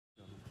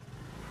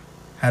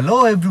Hello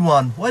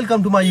everyone,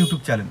 welcome to my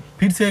YouTube channel.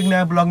 फिर से एक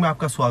नया ब्लॉग में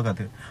आपका स्वागत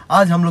है।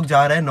 आज हम लोग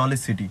जा रहे हैं नॉलेज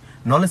सिटी।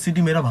 नॉलेज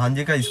सिटी मेरा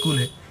भांजे का स्कूल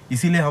है,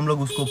 इसीलिए हम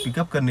लोग उसको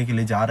पिकअप करने के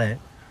लिए जा रहे हैं।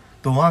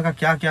 तो वहाँ का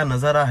क्या क्या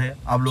नज़ारा है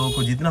आप लोगों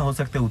को जितना हो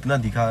सकता है उतना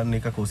दिखाने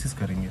का कोशिश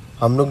करेंगे।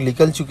 हम लोग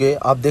निकल चुके,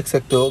 आप देख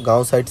सकते हो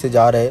गांव साइड से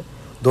जा रहे हैं।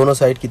 दोनों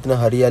साइड कितना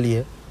हरियाली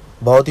है,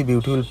 बहुत ही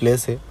ब्यूटीफुल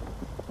प्लेस है।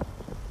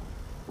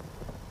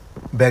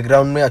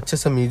 बैकग्राउंड में अच्छे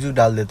से म्यूजिक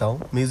डाल देता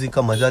हूँ, म्यूजिक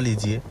का मज़ा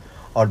लीजिए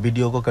और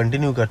वीडियो को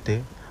कंटिन्यू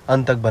करते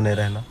अंत तक बने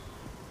रहना।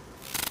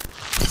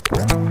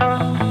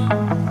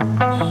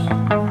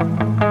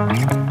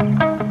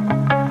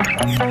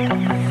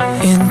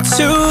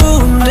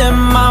 Entombed in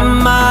my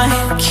mind,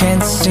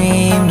 can't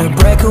seem to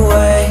break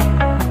away.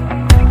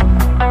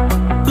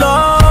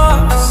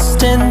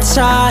 Lost in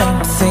time,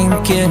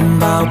 thinking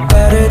about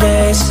better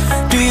days.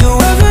 Do you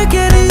ever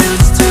get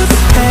used to the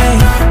pain?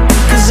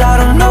 'Cause I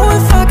don't know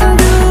if I can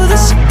do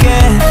this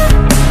again.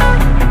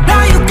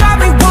 Now you got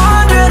me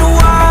wondering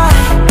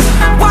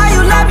why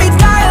you let me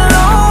die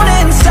alone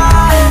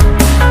inside.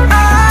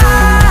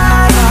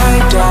 I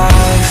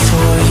died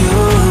for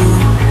you,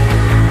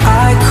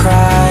 I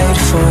cried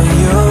for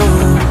you,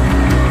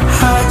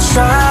 I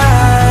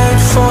tried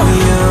for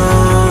you.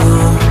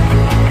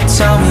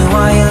 Tell me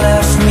why you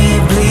left me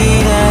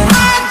bleeding.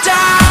 I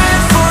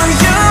died for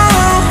you,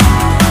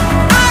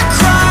 I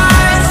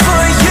cried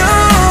for you,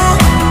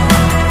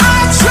 I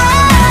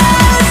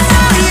tried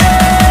for you.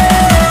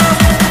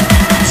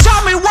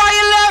 Tell me why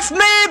you left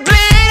me bleeding.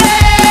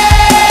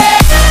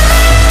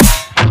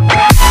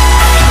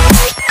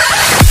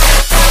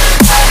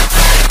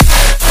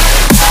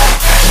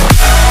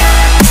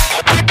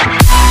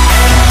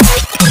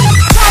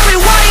 Tell me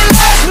why you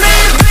left me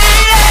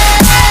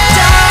bleeding.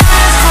 Died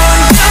for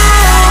you,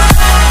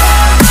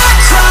 I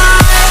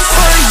cried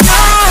for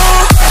you,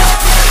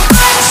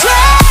 I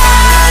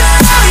tried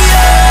for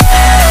you.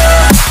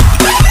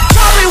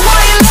 Tell me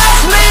why you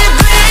left me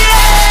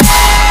bleeding.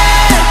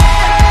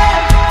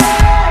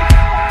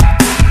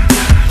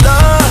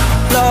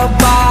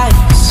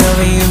 Lullabies of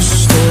you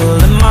still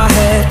in my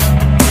head.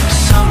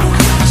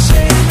 Someone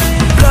save me.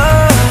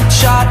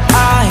 Bloodshot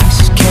eyes,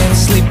 can't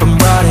sleep, I'm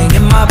rotting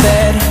in my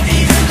bed.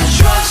 Even the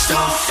drugs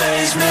don't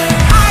faze me.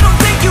 I don't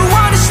think you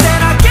understand,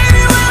 I gave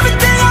you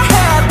everything I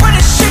had. When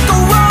did shit go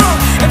wrong?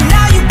 And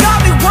now you got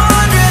me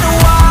wondering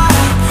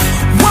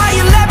why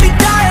you let me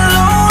die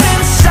alone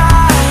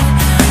inside.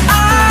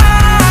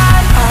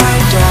 I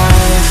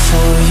died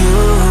for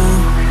you,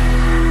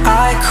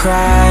 I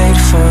cried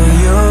for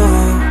you,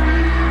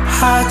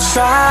 I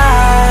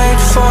tried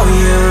for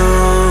you.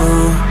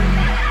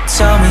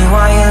 Tell me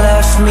why you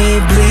left me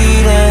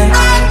bleeding.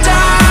 I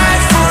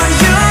died for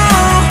you,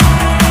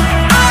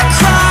 I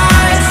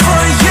cried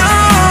for you,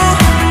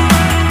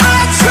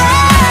 I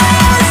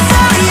tried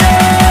for you.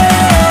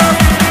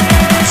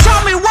 Tell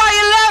me why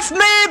you left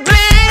me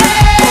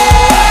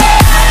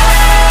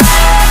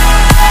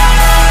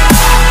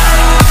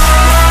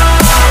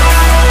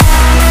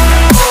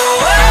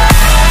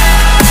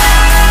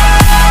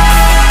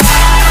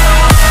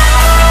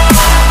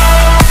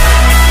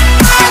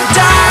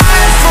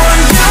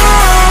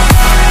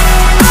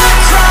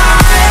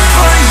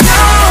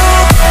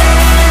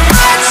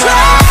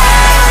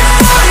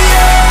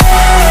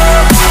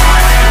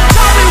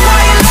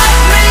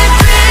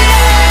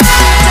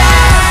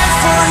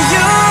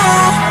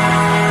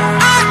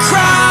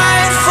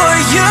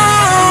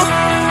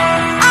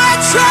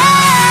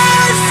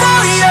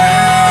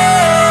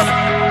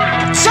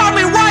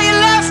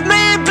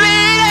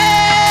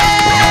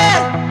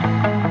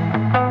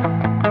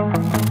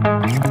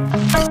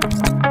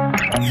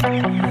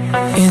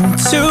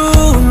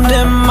Entombed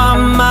in my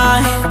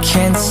mind,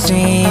 can't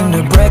seem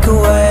to break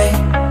away.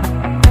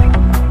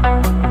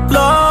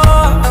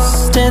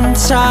 Lost in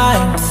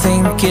time,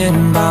 thinking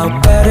about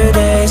better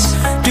days.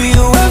 Do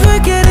you ever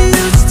get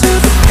used to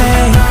the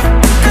pain?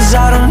 'Cause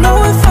I don't know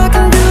if I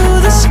can do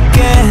this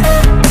again.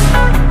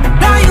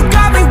 Now you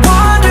got me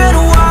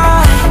wondering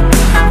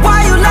why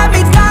you let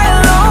me die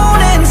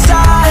alone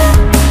inside.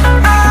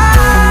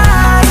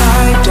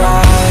 I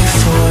died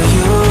for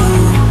you,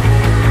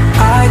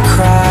 I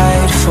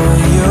cried for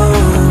you,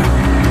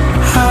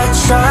 I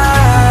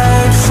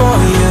tried for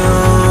you.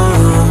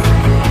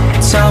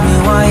 Tell me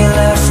why you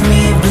left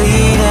me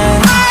bleeding.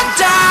 I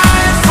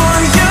died for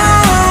you,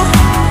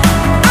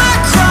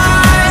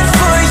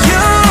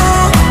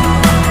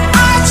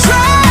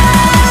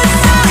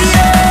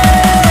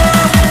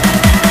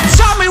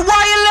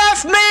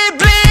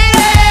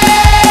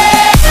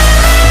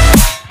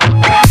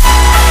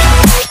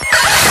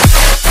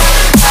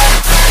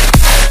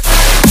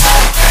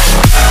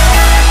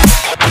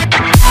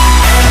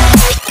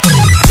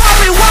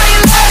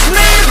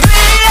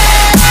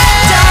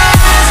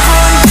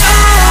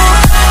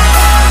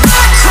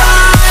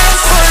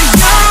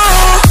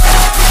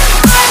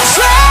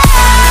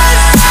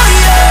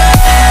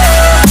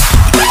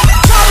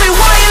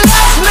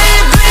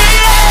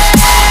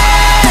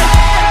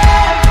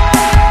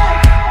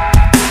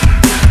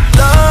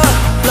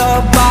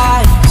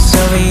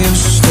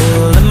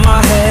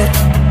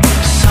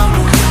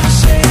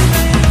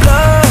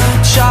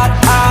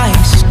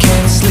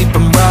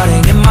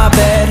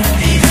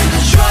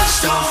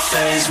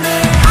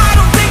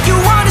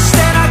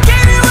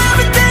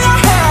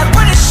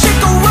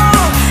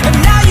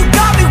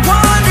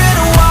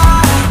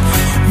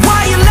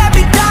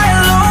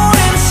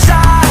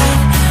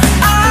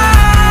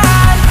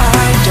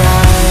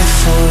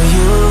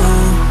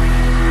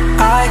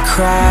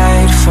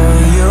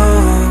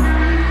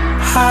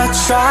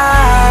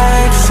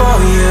 tried for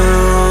you.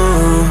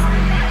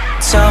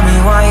 Tell me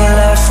why you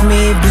left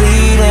me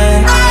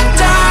bleeding. I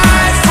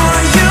died for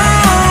you.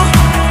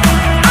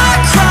 I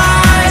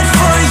cried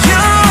for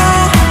you.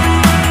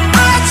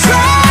 I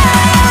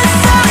tried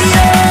for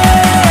you.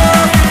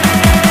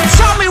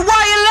 Tell me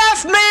why you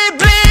left me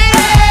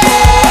bleeding.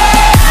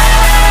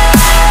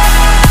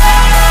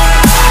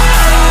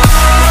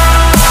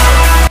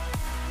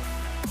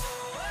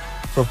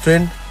 तो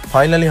friend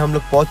finally हम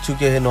लोग पहुंच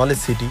चुके हैं knowledge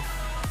city.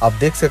 आप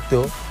देख सकते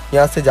हो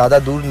यहाँ से ज़्यादा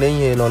दूर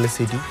नहीं है नॉलेज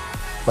सिटी,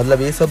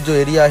 मतलब ये सब जो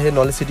एरिया है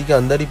नॉलेज सिटी के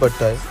अंदर ही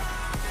पड़ता है।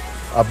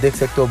 आप देख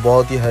सकते हो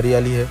बहुत ही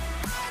हरियाली है,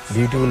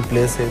 ब्यूटीफुल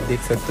प्लेस है,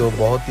 देख सकते हो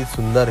बहुत ही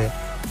सुंदर है,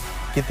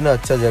 कितना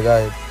अच्छा जगह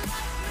है।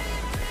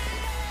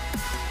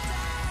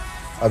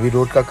 अभी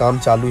रोड का काम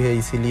चालू है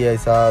इसीलिए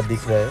ऐसा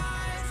दिख रहा है,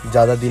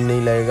 ज़्यादा दिन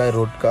नहीं लगेगा,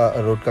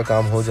 रोड का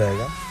काम हो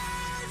जाएगा।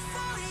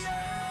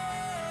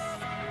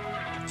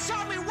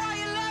 Tell me why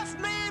you left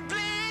me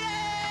bleeding.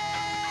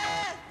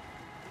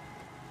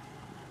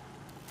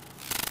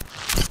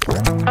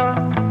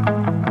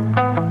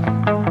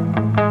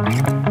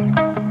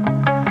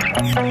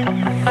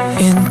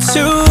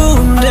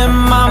 Entombed in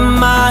my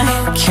mind,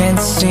 can't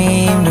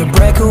seem to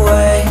break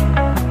away.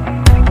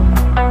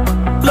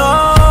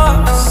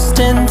 Lost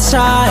in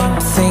time,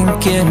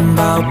 thinking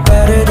about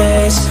better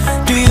days.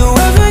 Do you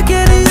ever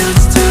get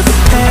used to the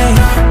pain?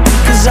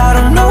 'Cause I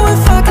don't know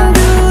if I can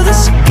do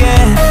this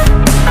again.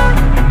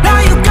 Now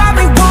you got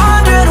me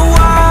wondering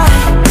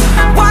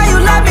why you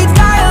let me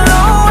die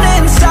alone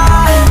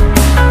inside.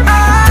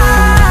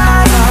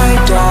 I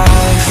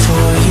died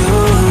for you,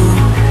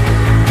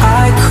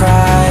 I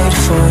cried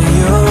for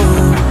you,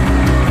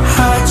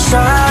 I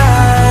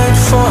tried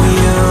for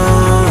you.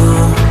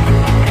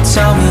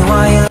 Tell me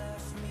why you.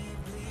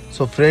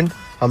 So friend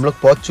हम लोग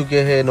पहुंच चुके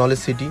हैं knowledge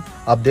city.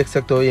 आप देख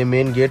सकते हो ये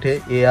मेन गेट है,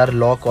 AR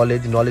law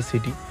college knowledge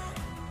city.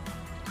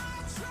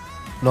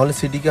 Knowledge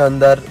city के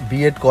अंदर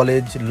बीएड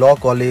कॉलेज, लॉ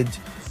कॉलेज,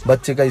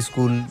 बच्चे का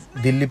स्कूल,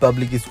 दिल्ली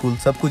पब्लिक स्कूल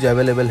सब कुछ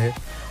अवेलेबल है,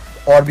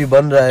 और भी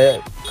बन रहा है,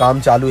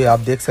 काम चालू है। आप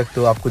देख सकते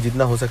हो, आपको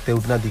जितना हो सकता है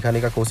उतना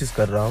दिखाने का कोशिश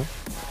कर रहा हूँ।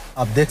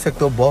 आप देख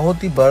सकते हो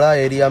बहुत ही बड़ा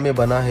एरिया में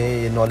बना है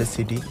ये नॉलेज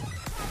सिटी।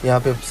 यहाँ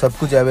पे सब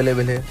कुछ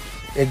अवेलेबल है,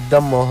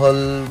 एकदम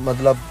माहौल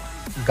मतलब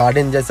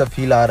गार्डन जैसा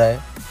फील आ रहा है,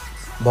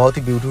 बहुत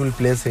ही ब्यूटीफुल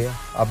प्लेस है।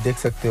 आप देख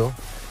सकते हो,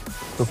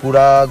 तो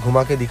पूरा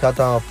घुमा के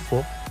दिखाता हूँ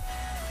आपको।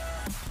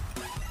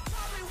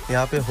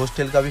 यहाँ पे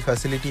हॉस्टल का भी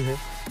फैसिलिटी है,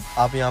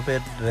 आप यहाँ पे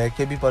रह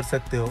के भी पढ़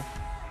सकते हो।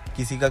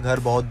 किसी का घर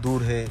बहुत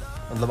दूर है,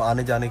 मतलब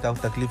आने जाने का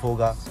तकलीफ़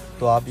होगा,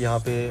 तो आप यहाँ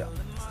पे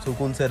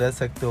सुकून से रह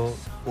सकते हो,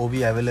 वो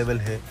भी अवेलेबल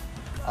है।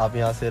 आप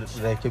यहाँ से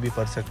रह के भी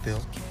पढ़ सकते हो।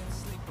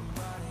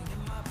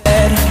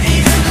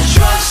 Even the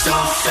drugs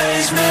don't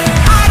faze me.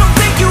 I don't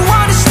think you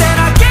understand.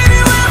 I gave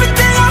you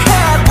everything I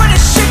had when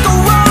it shit go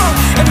wrong,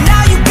 and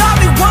now you got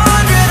me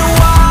wondering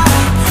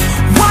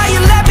why you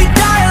let me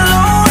die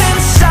alone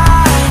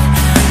inside.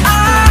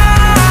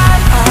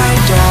 I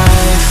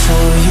died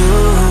for you,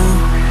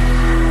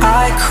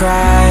 I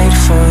cried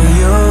for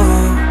you,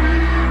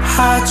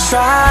 I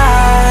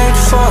tried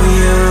for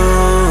you.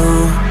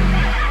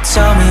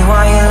 Tell me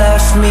why you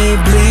left me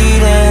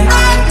bleeding.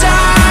 I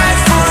died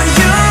for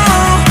you,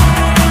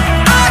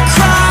 I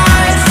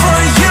cried for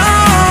you,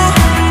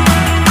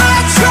 I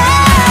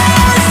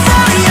tried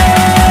for you.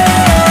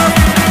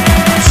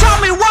 Tell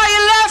me why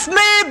you left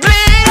me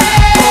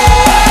bleeding.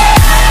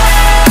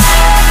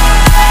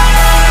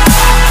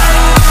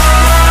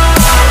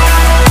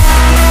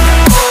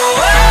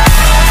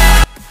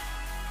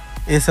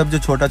 ये सब जो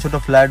छोटा छोटा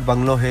flat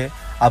bungalow है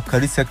आप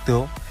खरीद सकते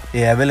हो,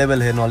 ये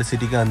अवेलेबल है, नॉलेज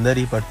सिटी के अंदर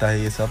ही पड़ता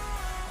है ये सब।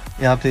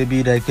 यहाँ पे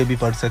भी रह के भी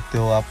पढ़ सकते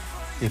हो आप,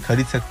 ये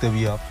खरीद सकते हो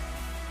भी आप।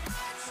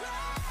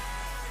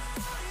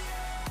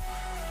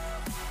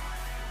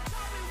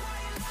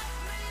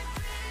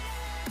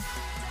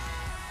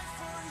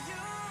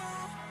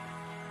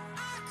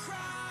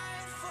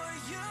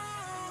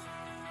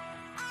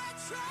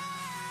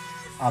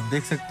 आप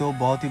देख सकते हो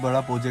बहुत ही बड़ा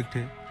प्रोजेक्ट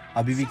है,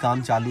 अभी भी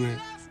काम चालू है।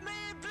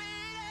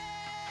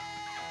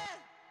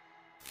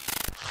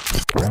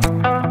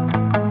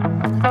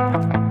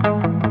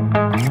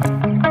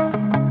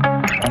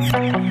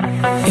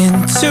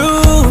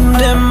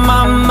 Entombed in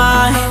my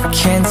mind,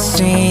 can't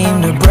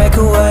seem to break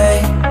away.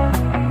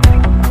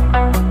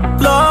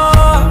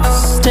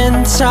 Lost in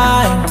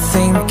time,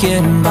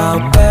 thinking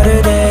about better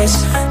days.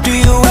 Do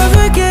you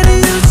ever get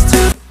used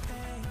to?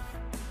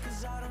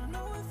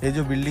 ये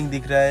जो बिल्डिंग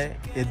दिख रहा है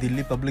ये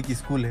दिल्ली पब्लिक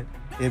स्कूल है,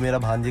 ये मेरा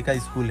भांजे का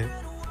स्कूल है।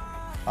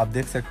 आप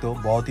देख सकते हो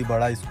बहुत ही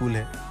बड़ा स्कूल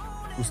है,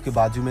 उसके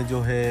बाजू में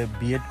जो है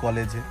बीएड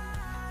कॉलेज है।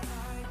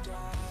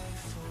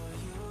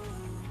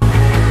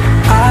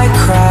 I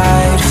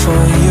cried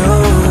for you,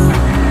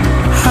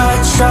 I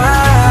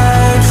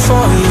tried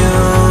for you.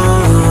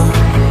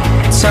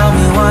 Tell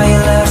me why you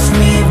left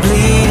me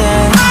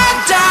bleeding. I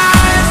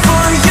died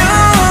for you,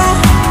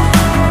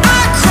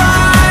 I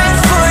cried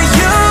for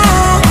you,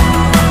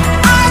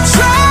 I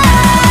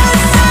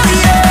tried for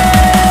you.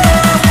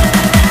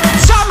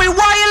 Tell me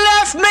why you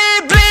left me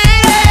bleeding.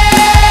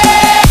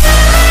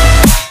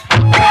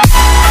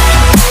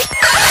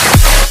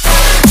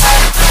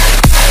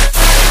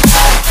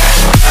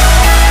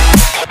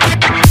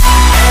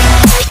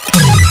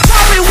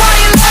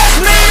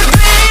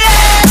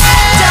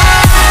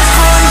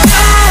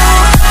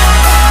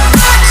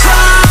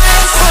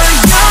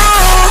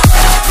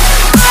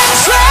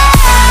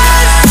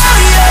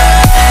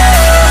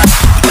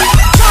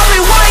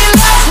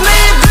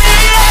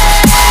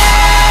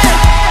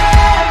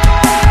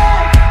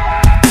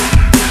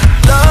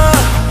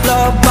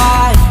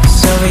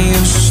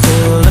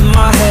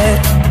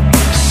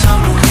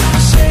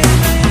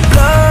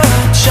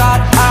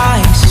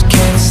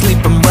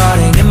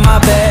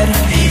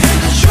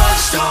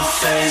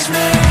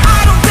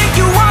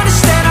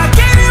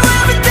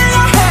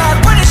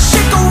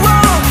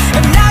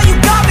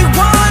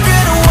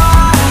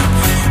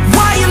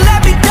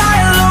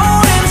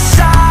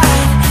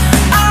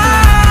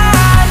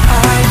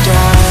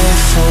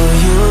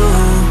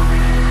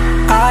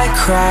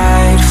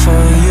 cried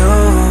for you,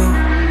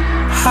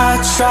 I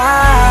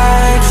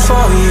tried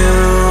for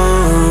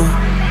you.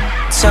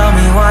 Tell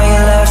me why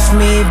you left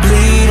me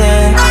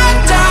bleeding. I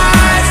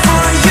died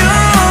for you,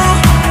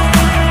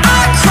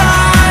 I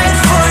cried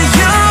for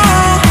you,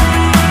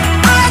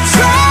 I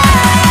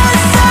tried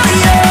for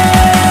you.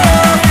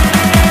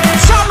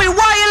 Tell me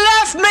why you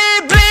left me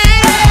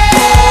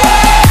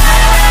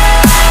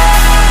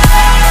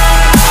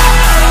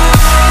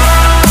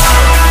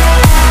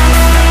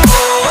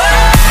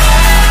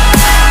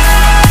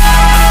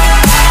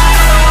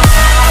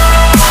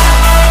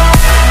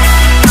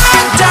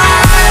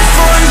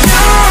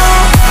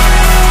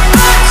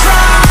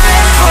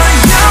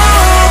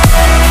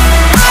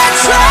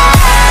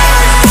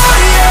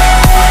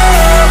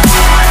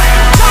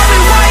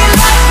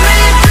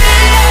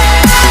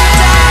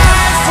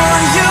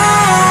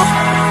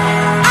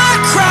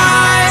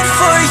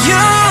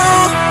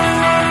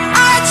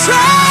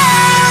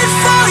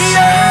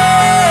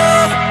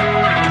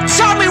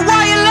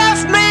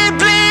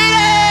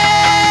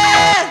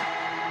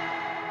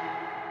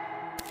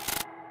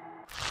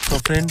तो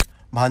friend,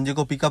 भांजे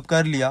को pickup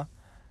कर लिया।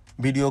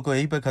 Video को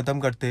यहीं पे ख़त्म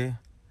करते हैं।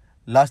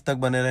 लास्ट तक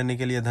बने रहने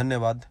के लिए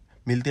धन्यवाद।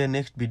 मिलते हैं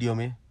नेक्स्ट वीडियो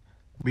में।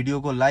 वीडियो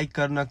को लाइक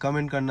करना,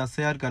 कमेंट करना,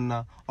 शेयर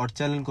करना और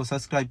चैनल को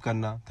सब्सक्राइब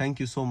करना।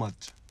 Thank you so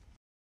much.